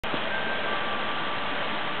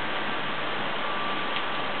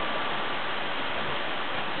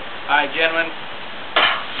Alright, gentlemen,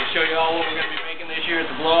 to show you all what we're going to be making this year at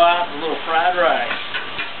the blowout, a little fried rice.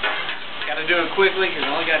 Got to do it quickly because I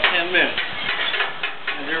only got 10 minutes.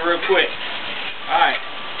 I'll do it real quick. Alright,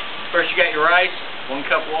 first you got your rice, 1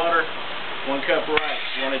 cup water, 1 cup of rice.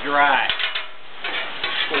 You want it dry.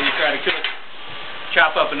 Before you try to cook it,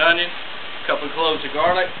 chop up an onion, a couple of cloves of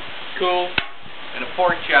garlic, cool, and a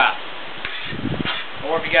pork chop.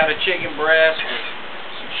 Or if you got a chicken breast, or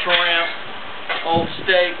some shrimp, old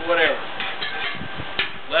steak, whatever.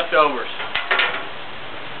 Leftovers.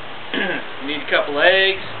 You need a couple of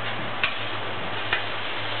eggs.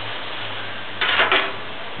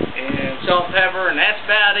 And salt and pepper, and that's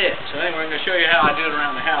about it. So anyway, I'm going to show you how I do it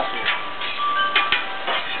around the house here.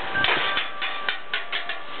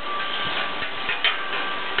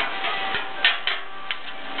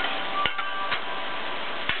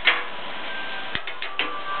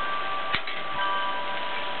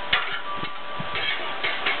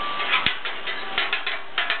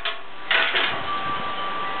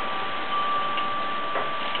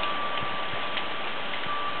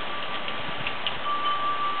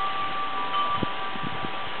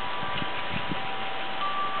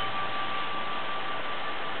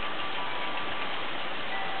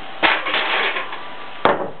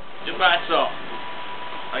 By itself,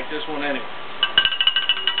 like this one anyway.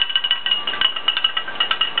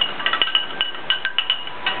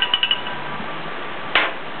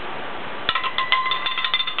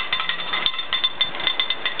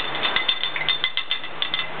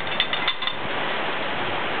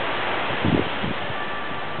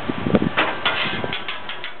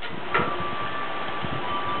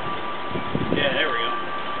 Yeah, there we go.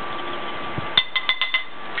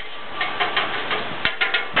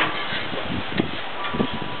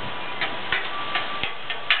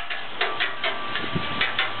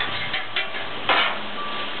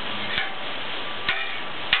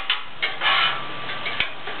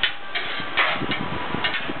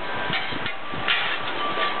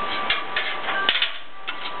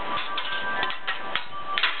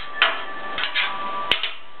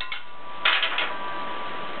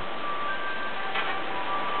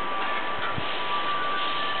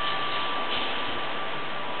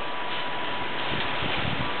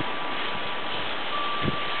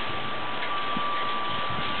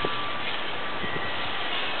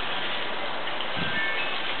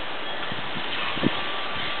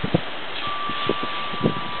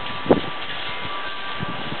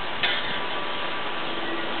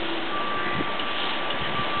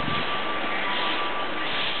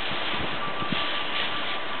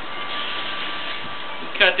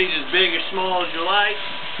 Cut these as big or small as you like.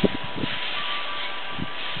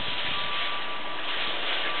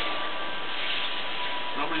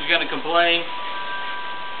 Nobody's going to complain.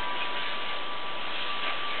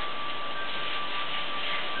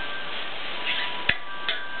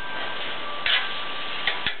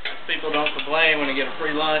 People don't complain when they get a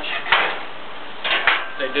free lunch.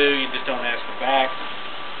 If they do, you just don't ask them back.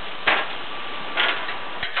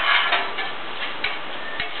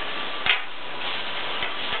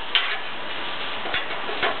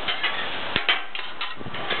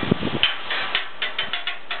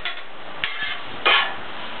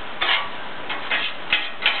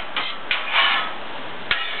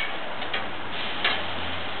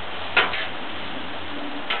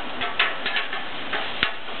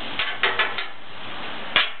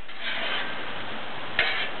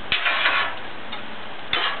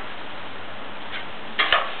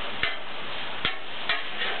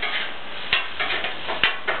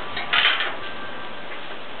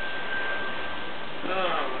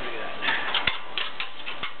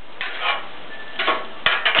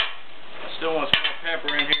 Still want some more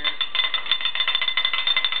pepper in here.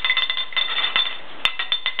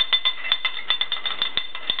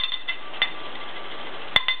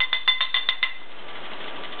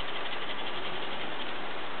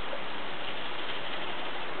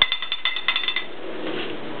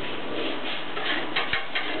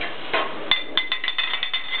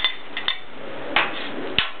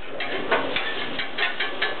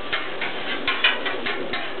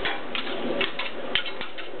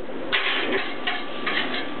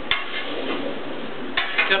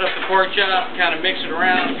 Cut up the pork chop, kind of mix it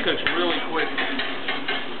around, it cooks really quick.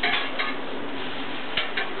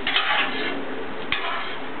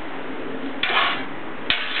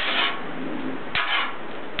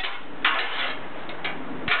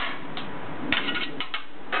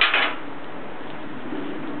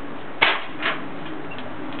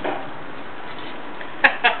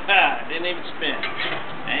 Didn't even spin.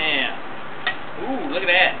 Damn. Ooh, look at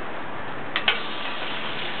that.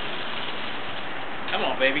 Come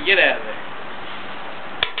on, baby, get out of there.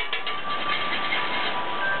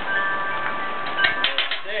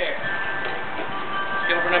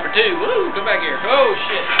 number 2. Woo, come back here. Oh,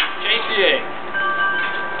 shit. Chase the egg.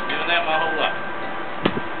 Doing that my whole life.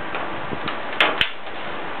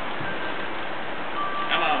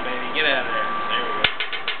 Come on, baby. Get out of there. There we go.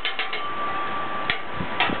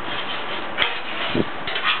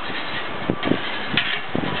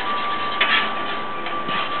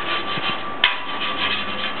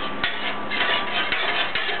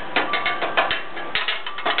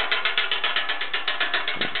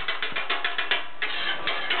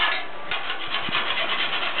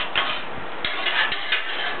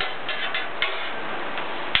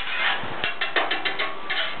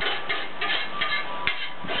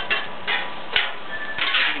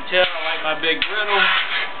 Tell I like my big griddle.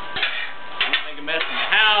 I don't make a mess in the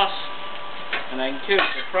house, and I can cook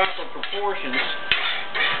the proper proportions.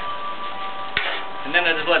 And then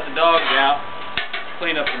I just let the dogs out,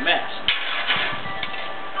 clean up the mess.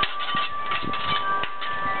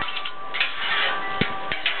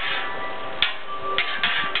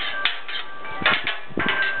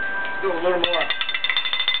 Do a little more.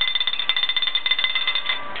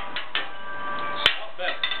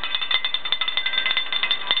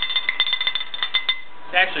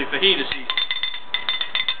 It's actually fajita season.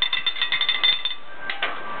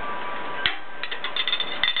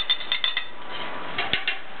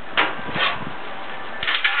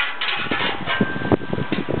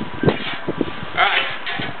 Alright.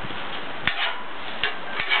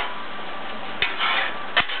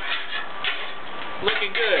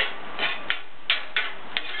 Looking good.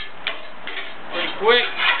 Pretty quick.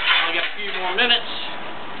 Only got a few more minutes.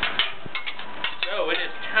 So it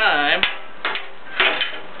is time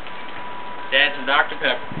to add some Dr.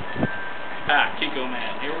 Pepper. Kiko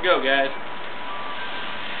Man. Here we go, guys.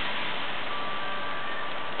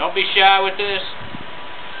 Don't be shy with this.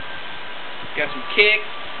 Got some kick.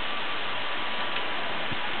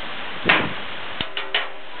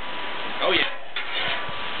 Oh yeah.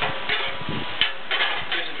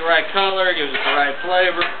 Gives it the right color, gives it the right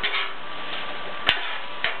flavor.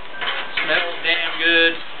 Smells damn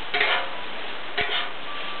good.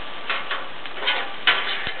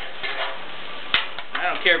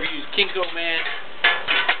 I don't care if you use Kiko Man.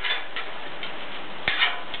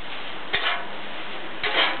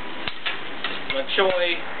 Bok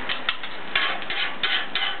choy,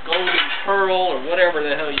 golden pearl, or whatever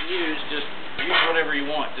the hell you use. Just use whatever you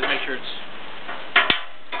want. Just make sure it's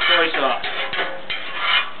soy sauce.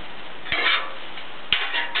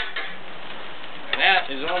 And that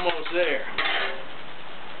is almost there.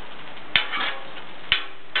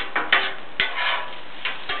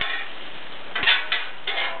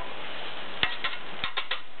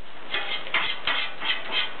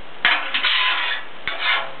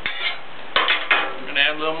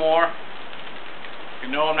 Add a little more. You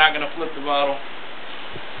know I'm not going to flip the bottle.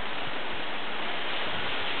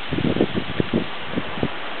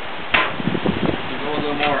 Go a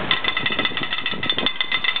little more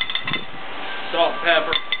salt and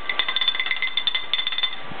pepper.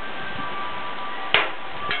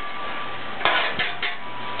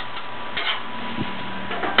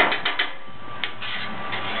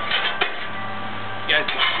 You guys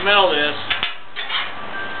can smell this.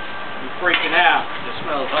 You're freaking out. It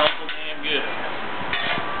smells awful damn good.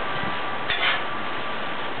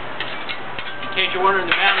 In case you're wondering,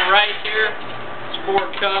 the amount of rice here, it's 4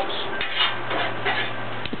 cups.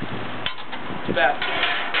 It's about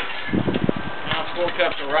 4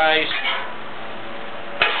 cups of rice.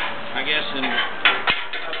 I guess in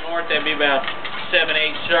up north that'd be about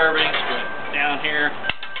 7-8 servings, but down here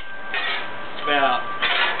it's about,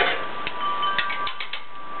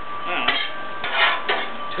 I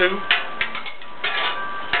don't know, 2.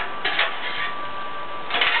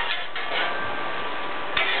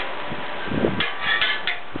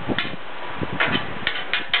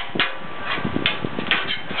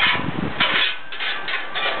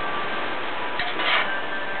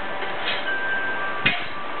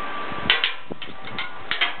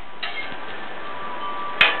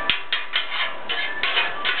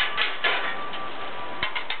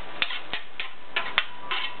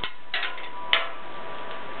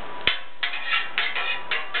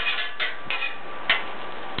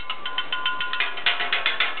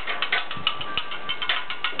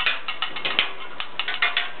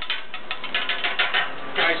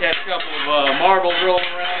 Had a couple of marbles rolling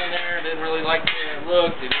around in there. Didn't really like the way it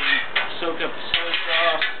looked. It didn't soak up the soy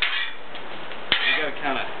sauce. You gotta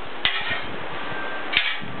kind of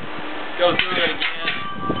go through it again, get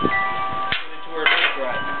it to where it looks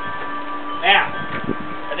right. Now,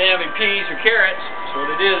 I didn't have any peas or carrots, so what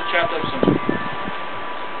I did is chopped up some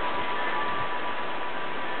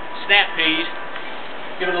snap peas,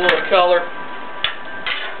 give it a little color.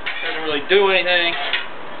 really do anything.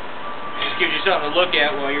 Just gives you something to look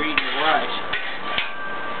at while you're eating your rice.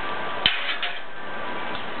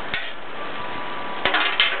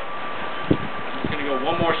 I'm just going to go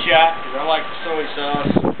one more shot because I like the soy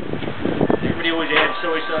sauce. Everybody always adds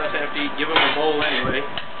soy sauce after you give them a bowl anyway.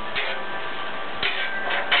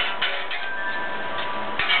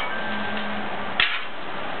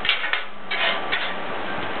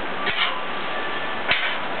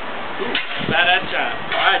 About that time.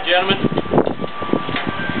 Alright, gentlemen.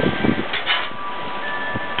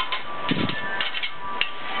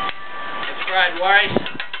 That's fried rice.